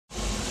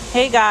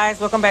Hey guys,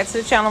 welcome back to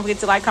the channel. Don't forget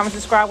to like, comment,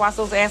 subscribe, watch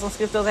those ads, don't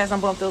skip those ads, don't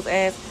bump those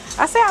ads.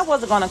 I said I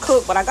wasn't going to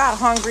cook, but I got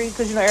hungry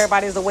because, you know,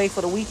 everybody's away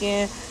for the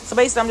weekend. So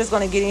basically, I'm just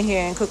going to get in here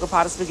and cook a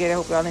pot of spaghetti. I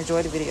hope y'all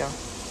enjoy the video.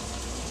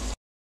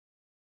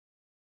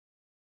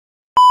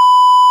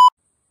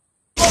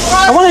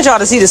 I wanted y'all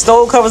to see the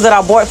stove covers that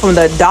I bought from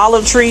the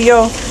Dollar Tree,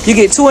 yo. You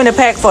get 2 in the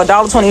pack for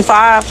 $1.25.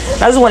 I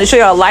just wanted to show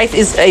y'all life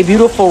is a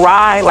beautiful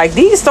ride. Like,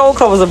 these stove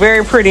covers are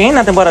very pretty. Ain't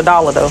nothing but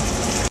 $1 though.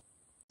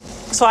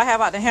 So I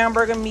have out the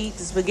hamburger meat,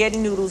 the spaghetti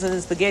noodles, and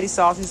the spaghetti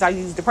sauce. I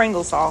use the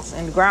Pringles sauce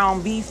and the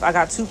ground beef. I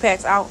got 2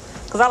 packs out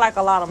because I like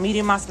a lot of meat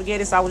in my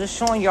spaghetti. So I was just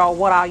showing y'all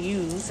what I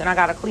use. And I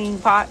got a clean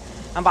pot.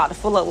 I'm about to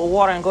fill up with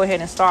water and go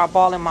ahead and start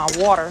boiling my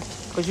water.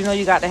 Because you know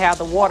you got to have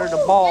the water to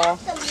boil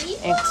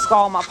and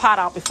scald my pot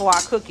out before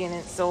I cook in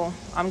it. So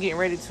I'm getting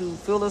ready to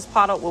fill this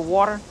pot up with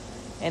water.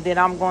 And then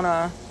I'm going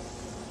to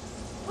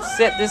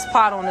set this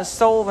pot on the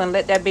stove and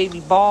let that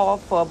baby boil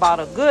for about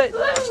a good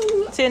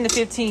 10 to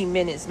 15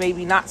 minutes,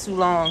 maybe not too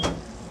long.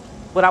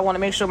 But I want to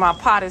make sure my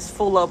pot is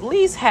full up at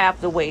least half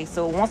the way.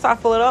 So once I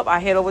fill it up, I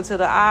head over to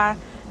the eye.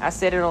 I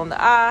set it on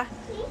the eye.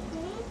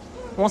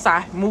 Once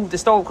I move the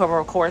stove cover,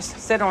 of course,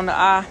 set it on the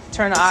eye,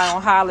 turn the eye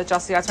on high. Let y'all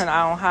see I turn the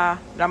eye on high.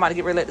 But I'm about to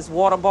get ready to let this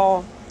water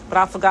boil. But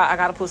I forgot I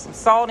got to put some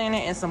salt in it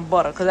and some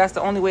butter, because that's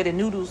the only way the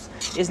noodles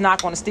is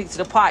not going to stick to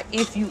the pot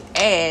if you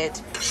add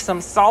some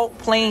salt,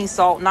 plain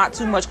salt, not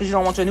too much because you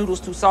don't want your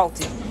noodles too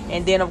salty.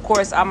 And then, of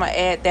course, I'm going to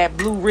add that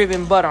blue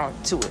ribbon butter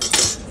to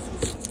it.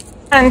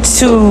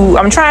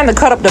 I'm trying to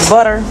cut up the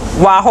butter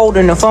while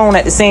holding the phone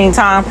at the same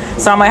time.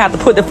 So I might have to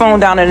put the phone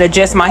down and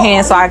adjust my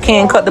hand so I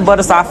can cut the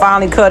butter. So I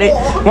finally cut it.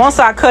 Once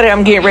I cut it,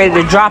 I'm getting ready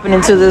to drop it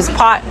into this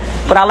pot.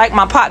 But I like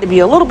my pot to be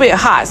a little bit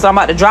hot. So I'm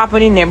about to drop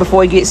it in there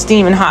before it gets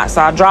steaming hot.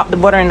 So I drop the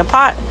butter in the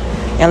pot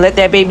and let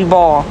that baby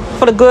boil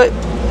for the good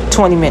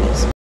 20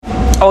 minutes.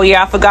 Oh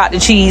yeah, I forgot the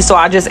cheese. So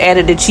I just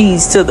added the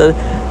cheese to the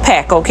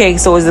pack. Okay,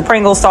 so it's the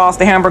Pringles sauce,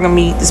 the hamburger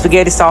meat, the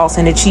spaghetti sauce,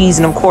 and the cheese.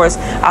 And of course,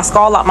 I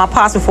scald out my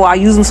pots before I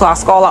use them. So I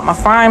scald out my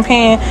frying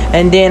pan,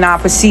 and then I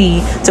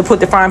proceed to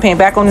put the frying pan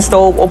back on the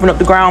stove, open up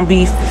the ground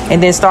beef,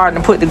 and then start to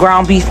put the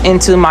ground beef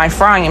into my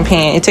frying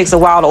pan. It takes a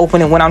while to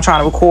open it when I'm trying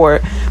to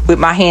record with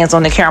my hands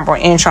on the camera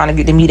and trying to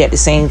get the meat at the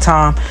same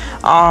time.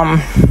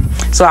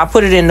 So I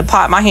put it in the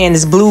pot. My hand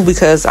is blue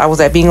because I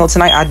was at bingo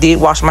tonight. I did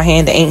wash my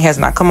hand. The ink has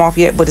not come off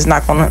yet, but it's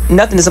not gonna,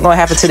 nothing is gonna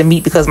happen to the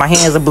meat because my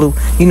hands are blue.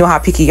 You know how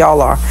picky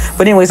y'all are.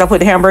 But anyways, I put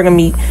the hamburger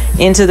meat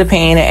into the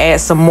pan and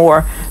add some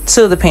more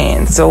to the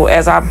pan. So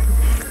as I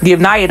give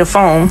Naya the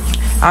phone,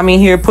 I'm in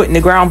here putting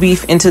the ground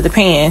beef into the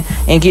pan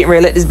and getting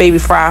ready to let this baby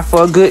fry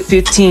for a good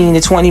 15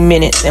 to 20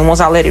 minutes. And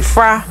once I let it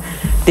fry,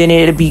 then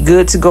it'll be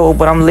good to go.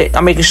 But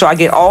I'm making sure I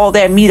get all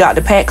that meat out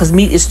the pack, because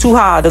meat is too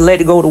hard to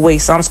let it go to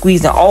waste. So I'm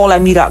squeezing all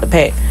that meat out the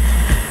pack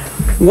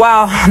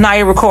while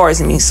Naya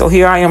records me. So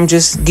here I am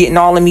just getting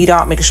all the meat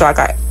out, making sure I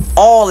got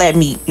all that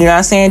meat. You know what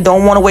I'm saying?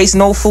 Don't want to waste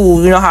no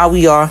food. You know how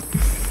we are.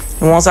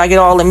 And once I get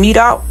all the meat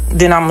out,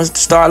 then I'm going to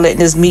start letting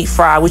this meat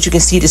fry, which you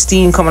can see the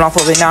steam coming off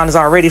of it now. It's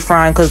already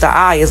frying because the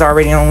eye is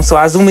already on. So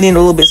I zoom it in a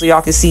little bit so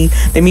y'all can see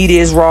the meat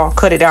is raw.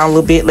 Cut it down a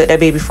little bit. Let that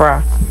baby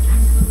fry.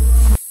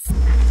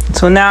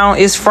 So now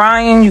it's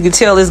frying. You can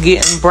tell it's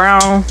getting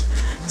brown.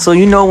 So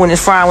you know when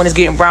it's frying, when it's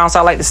getting brown. So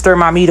I like to stir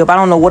my meat up. I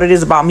don't know what it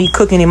is about me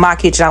cooking in my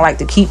kitchen. I like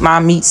to keep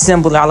my meat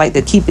simple. I like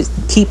to keep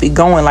it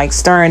going, like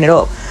stirring it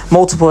up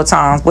multiple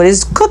times. But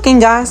it's cooking,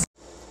 guys.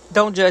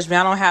 Don't judge me.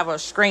 I don't have a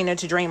strainer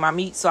to drain my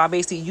meat. So I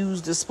basically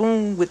use the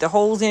spoon with the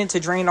holes in it to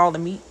drain all the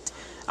meat.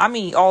 I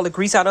mean, all the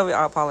grease out of it.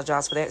 I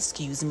apologize for that.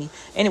 Excuse me.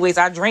 Anyways,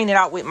 I drain it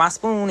out with my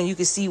spoon, and you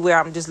can see where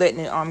I'm just letting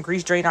it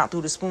grease drain out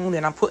through the spoon,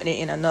 and I'm putting it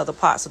in another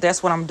pot. So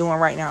that's what I'm doing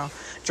right now.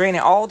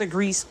 Draining all the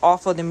grease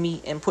off of the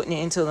meat and putting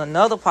it into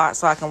another pot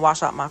so I can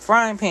wash out my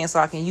frying pan so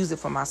I can use it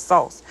for my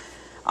sauce.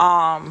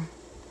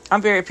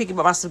 I'm very picky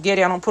about my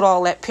spaghetti. I don't put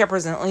all that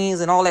peppers and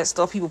onions and all that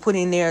stuff people put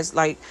in there. It's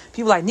like,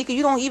 people like, Nika,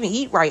 you don't even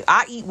eat right.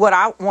 I eat what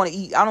I want to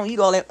eat. I don't eat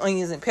all that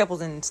onions and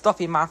peppers and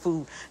stuff in my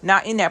food. Now,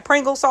 in that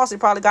Pringles sauce,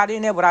 it probably got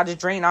in there, but I just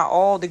drain out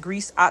all the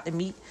grease out the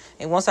meat.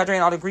 And once I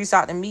drain all the grease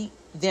out the meat,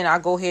 then I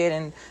go ahead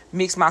and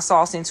mix my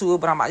sauce into it.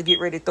 But I'm about to get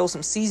ready to throw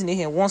some seasoning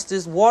here. Once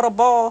this water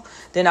boil,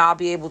 then I'll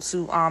be able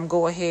to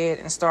go ahead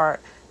and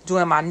start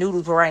doing my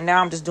noodles. But right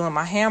now I'm just doing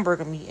my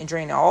hamburger meat and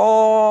draining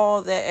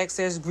all that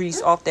excess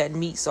grease off that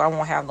meat so I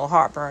won't have no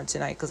heartburn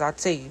tonight. Because I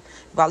tell you,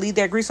 if I leave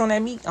that grease on that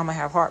meat, I'm gonna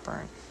have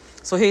heartburn.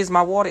 So here's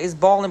my water. It's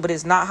boiling, but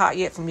it's not hot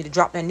yet for me to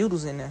drop that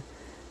noodles in there.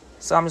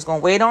 So I'm just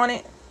gonna wait on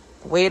it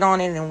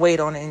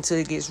until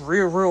it gets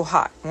real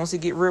hot. Once it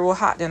get real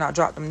hot, then I'll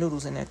drop them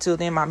noodles in there. Till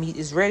then, my meat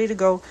is ready to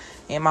go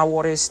and my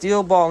water is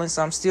still boiling,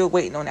 so I'm still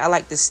waiting on it. I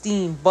like the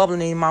steam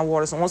bubbling in my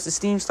water. So once the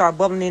steam start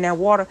bubbling in that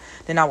water,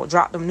 then I will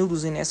drop them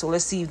noodles in there. So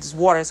let's see if this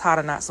water is hot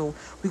or not. So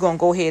we're gonna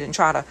go ahead and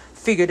try to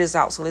figure this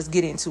out. So let's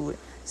get into it.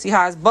 See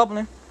how it's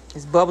bubbling?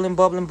 It's bubbling.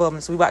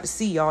 So we about to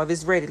see, y'all, if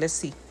it's ready. Let's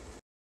see.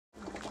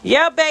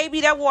 Yeah,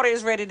 baby, that water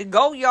is ready to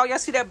go, y'all. Y'all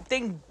see that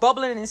thing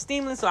bubbling and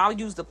steaming? So I'll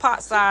use the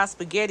pot-size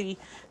spaghetti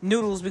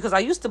noodles because I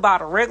used to buy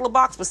the regular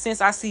box, but since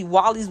I see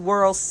Wally's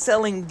World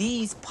selling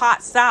these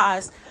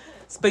pot-size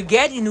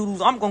spaghetti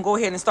noodles, I'm gonna go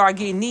ahead and start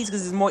getting these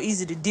because it's more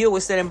easy to deal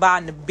with than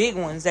buying the big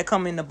ones that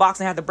come in the box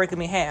and have to break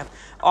them in half.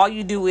 All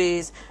you do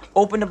is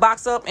open the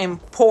box up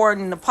and pour it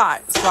in the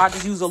pot. So I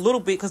just use a little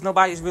bit because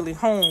nobody's really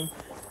home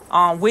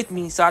with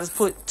me. So I just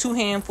put 2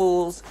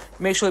 handfuls,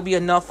 make sure it be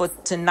enough for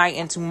tonight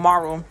and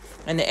tomorrow.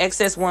 And the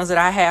excess ones that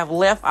I have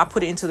left, I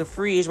put it into the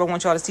fridge. But I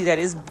want y'all to see that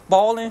it's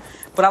balling.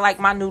 But I like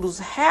my noodles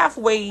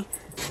halfway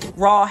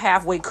raw,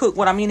 halfway cooked.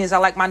 What I mean is I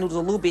like my noodles a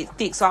little bit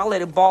thick. So I'll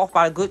let it ball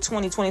for a good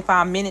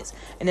 20-25 minutes.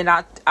 And then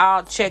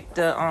I'll check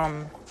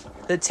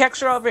the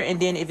texture of it. And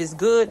then if it's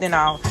good, then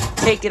I'll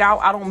take it out.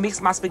 I don't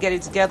mix my spaghetti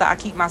together. I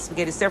keep my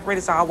spaghetti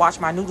separated. So I'll watch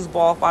my noodles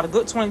ball for a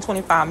good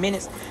 20-25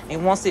 minutes.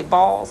 And once it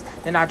balls,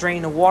 then I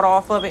drain the water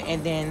off of it.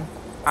 And then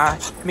I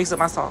mix up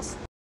my sauce.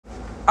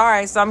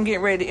 Alright, so I'm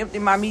getting ready to empty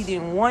my meat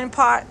in one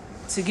pot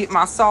to get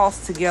my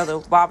sauce together.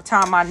 By the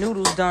time my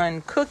noodles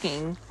done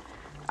cooking,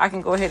 I can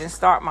go ahead and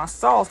start my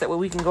sauce. That way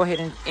we can go ahead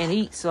and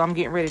eat. So I'm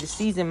getting ready to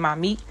season my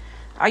meat.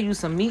 I use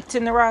some meat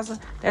tenderizer.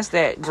 That's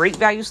that Great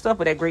Value stuff,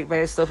 but that Great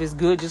Value stuff is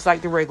good just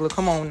like the regular.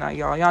 Come on now,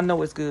 y'all. Y'all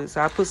know it's good.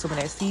 So I put some of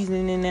that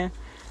seasoning in there.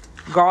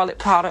 Garlic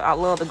powder. I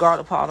love the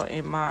garlic powder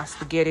in my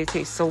spaghetti. It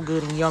tastes so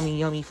good and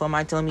yummy for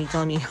my tummy.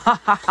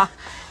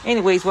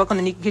 Anyways, welcome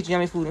to Nika Kitchen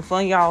Yummy Food and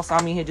Fun, y'all. So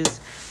I'm in here just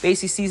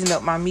basically seasoning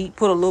up my meat.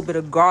 Put a little bit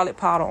of garlic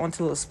powder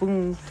onto a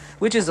spoon,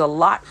 which is a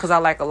lot because I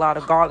like a lot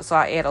of garlic. So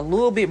I add a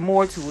little bit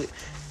more to it.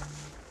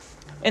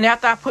 And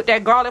after I put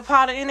that garlic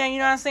powder in there, you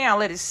know what I'm saying, I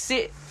let it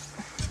sit.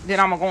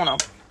 Then I'm gonna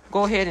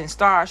go ahead and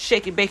start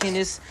shaking, baking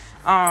this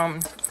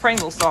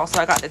Pringles sauce.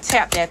 So I got to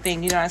tap that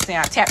thing, you know what I'm saying.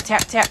 I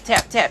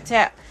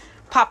tap.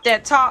 Pop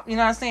that top, you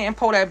know what I'm saying, and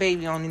pour that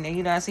baby on in there,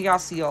 you know what I'm saying. Y'all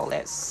see all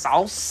that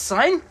sauce,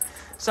 son.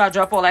 So I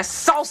drop all that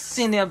sauce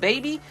in there,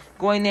 baby.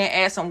 Go in there and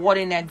add some water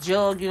in that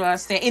jug, you know what I'm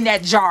saying, in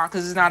that jar,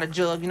 because it's not a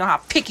jug. You know how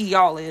picky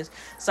y'all is.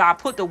 So I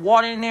put the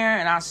water in there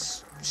and I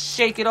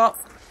shake it up,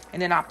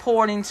 and then I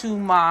pour it into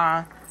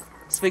my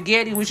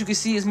spaghetti, which you can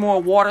see is more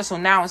water. So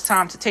now it's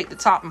time to take the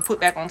top and put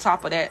back on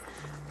top of that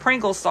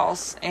Pringles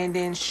sauce and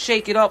then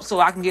shake it up so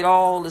I can get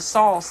all the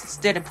sauce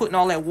instead of putting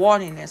all that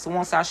water in there. So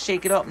once I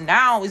shake it up,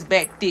 now it's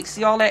back thick.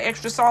 See all that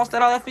extra sauce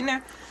that I left in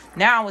there?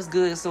 Now it's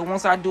good. So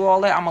once I do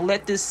all that, I'm gonna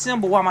let this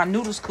simmer while my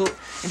noodles cook,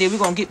 and then we're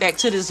gonna get back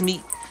to this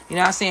meat, you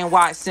know what I'm saying,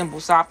 while it's simple.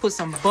 So I put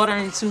some butter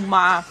into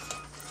my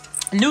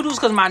noodles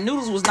because my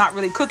noodles was not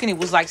really cooking. It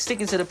was like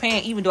sticking to the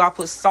pan. Even though I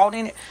put salt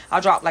in it, I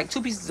dropped like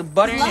 2 pieces of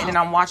butter in it, and then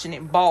I'm watching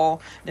it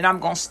ball. Then I'm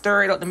gonna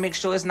stir it up to make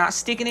sure it's not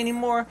sticking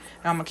anymore, and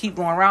I'm gonna keep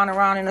going round and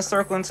round in a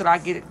circle until I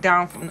get it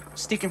down from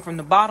sticking from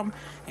the bottom.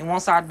 And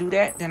once I do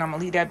that, then I'm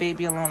gonna leave that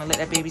baby alone and let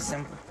that baby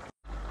simmer.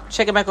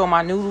 Checking back on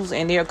my noodles,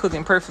 and they're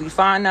cooking perfectly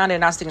fine now. They're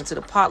not sticking to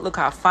the pot. Look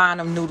how fine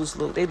them noodles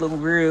look. They look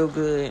real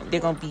good.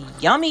 They're gonna be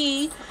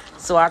yummy.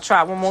 So I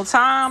tried one more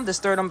time to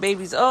stir them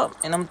babies up,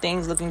 and them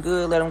things looking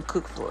good. Let them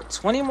cook for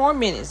 20 more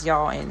minutes,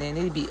 y'all, and then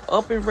it'll be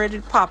up and ready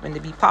to pop, and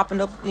to be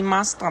popping up in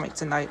my stomach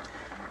tonight.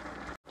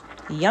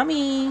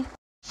 Yummy.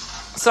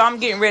 So I'm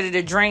getting ready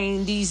to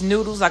drain these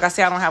noodles. Like I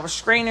said, I don't have a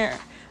strainer.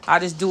 I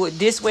just do it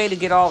this way to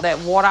get all that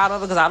water out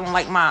of it because I don't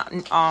like my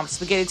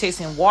spaghetti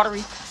tasting watery.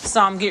 So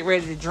I'm getting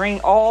ready to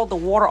drain all the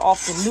water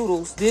off the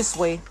noodles this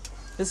way.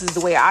 This is the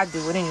way I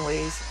do it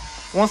anyways.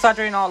 Once I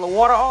drain all the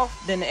water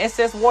off, then the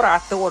excess water, I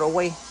throw it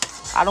away.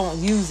 I don't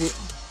use it.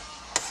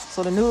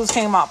 So the noodles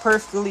came out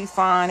perfectly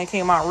fine. It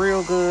came out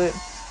real good.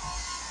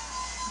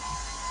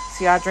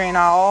 See, I drained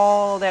out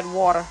all that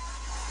water.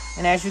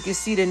 And as you can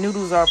see, the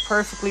noodles are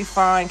perfectly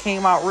fine.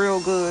 Came out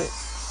real good.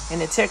 And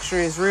the texture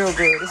is real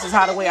good. This is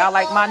how the way I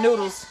like my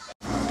noodles.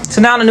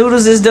 So now the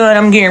noodles is done.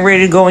 I'm getting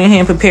ready to go in here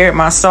and prepare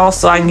my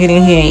sauce so I can get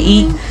in here and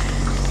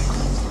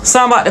eat. So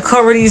I'm about to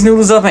cover these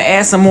noodles up and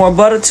add some more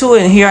butter to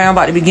it. And here I am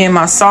about to begin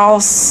my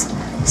sauce.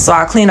 So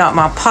I clean out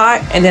my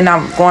pot, and then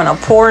I'm going to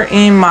pour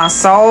in my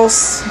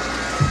sauce.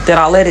 Then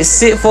I'll let it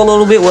sit for a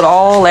little bit with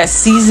all that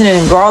seasoning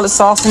and garlic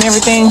sauce and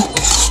everything.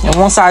 And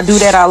once I do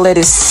that, I'll let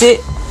it sit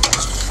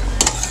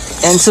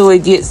until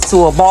it gets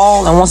to a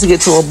ball. And once it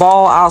gets to a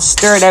ball, I'll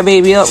stir that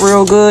baby up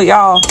real good,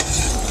 y'all.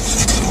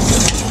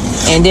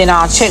 And then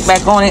I'll check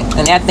back on it,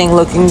 and that thing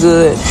looking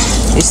good.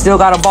 It still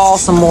got a ball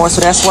some more, so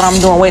that's what I'm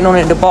doing, waiting on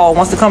it to ball.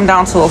 Once it come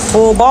down to a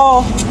full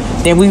ball,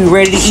 then we be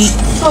ready to eat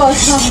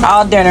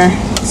our dinner.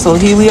 So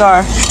here we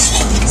are.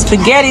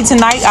 Spaghetti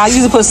tonight. I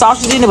usually put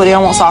sausages in it, but they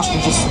don't want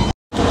sausages.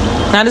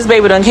 Now this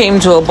baby done came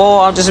to a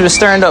ball. I've just been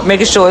stirring up,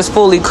 making sure it's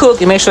fully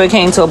cooked and make sure it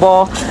came to a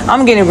ball.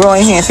 I'm getting to go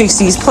in here and fix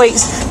these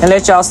plates and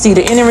let y'all see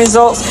the ending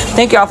results.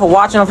 Thank y'all for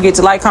watching. Don't forget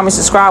to like, comment,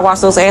 subscribe,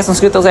 watch those ads, don't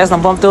skip those ads,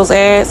 don't bump those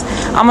ads.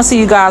 I'm gonna see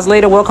you guys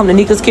later. Welcome to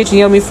Nika's Kitchen,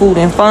 Yummy Food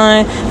and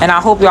Fun. And I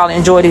hope y'all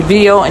enjoyed the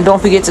video. And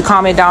don't forget to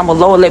comment down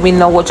below and let me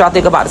know what y'all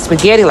think about the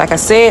spaghetti. Like I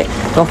said,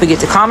 don't forget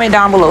to comment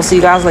down below. See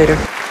you guys later.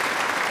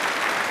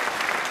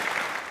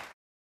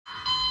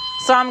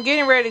 So I'm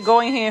getting ready to go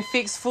in here and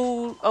fix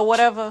food or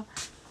whatever.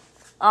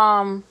 So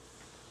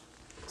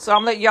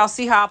I'm letting y'all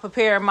see how I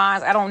prepare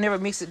mine. I don't never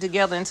mix it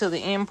together until the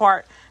end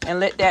part and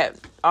let that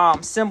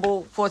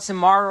simmer for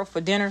tomorrow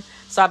for dinner.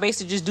 So I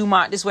basically just do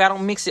mine this way. I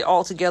don't mix it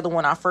all together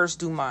when I first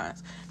do mine.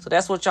 So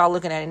that's what y'all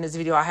looking at in this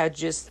video. I had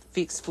just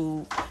fixed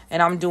food,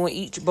 and I'm doing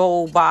each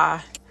bowl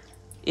by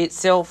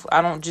itself.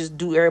 I don't just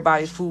do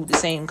everybody's food the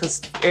same, because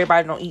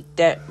everybody don't eat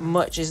that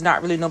much. It's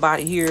not really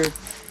nobody here,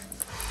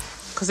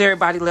 because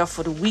everybody left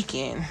for the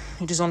weekend.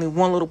 There's only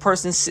one little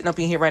person sitting up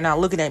in here right now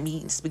looking at me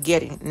eating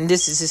spaghetti, and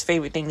this is his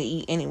favorite thing to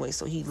eat anyway,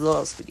 so he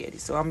loves spaghetti.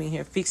 So I'm in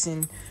here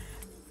fixing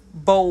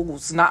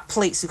bowls, not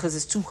plates, because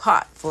it's too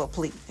hot for a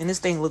plate. And this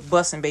thing look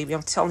busting, baby.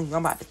 I'm telling you,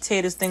 I'm about to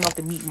tear this thing off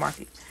the meat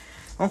market.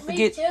 Don't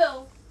forget. Me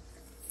too.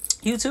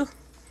 You too?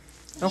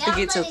 Don't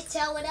forget to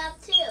tear it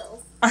up too.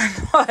 I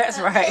know, that's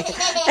right.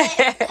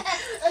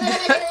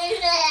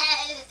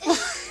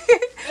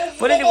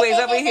 But anyways,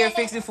 I'm in here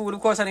fixing food. Of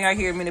course, honey, I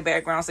hear him in the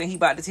background saying he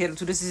about to tear them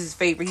too. This is his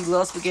favorite. He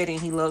loves spaghetti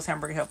and he loves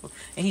hamburger helper.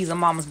 And he's a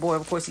mama's boy.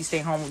 Of course, he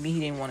stayed home with me. He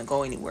didn't want to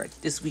go anywhere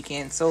this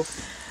weekend. So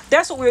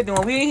that's what we're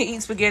doing. We're in here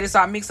eating spaghetti. So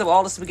I mix up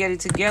all the spaghetti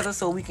together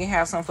so we can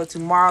have some for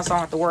tomorrow, so I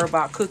don't have to worry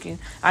about cooking.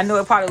 I know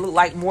it probably look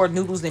like more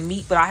noodles than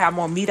meat, but I have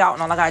more meat out,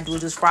 and all I gotta do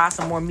is just fry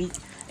some more meat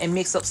and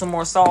mix up some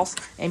more sauce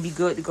and be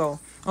good to go.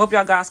 I hope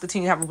y'all guys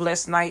continue to have a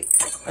blessed night.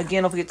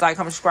 Again, don't forget to like,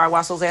 comment, subscribe,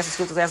 watch those asses,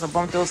 cook those asses,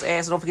 bump those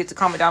asses. Don't forget to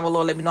comment down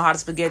below. Let me know how the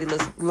spaghetti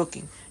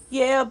looking.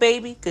 Yeah,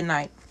 baby. Good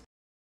night.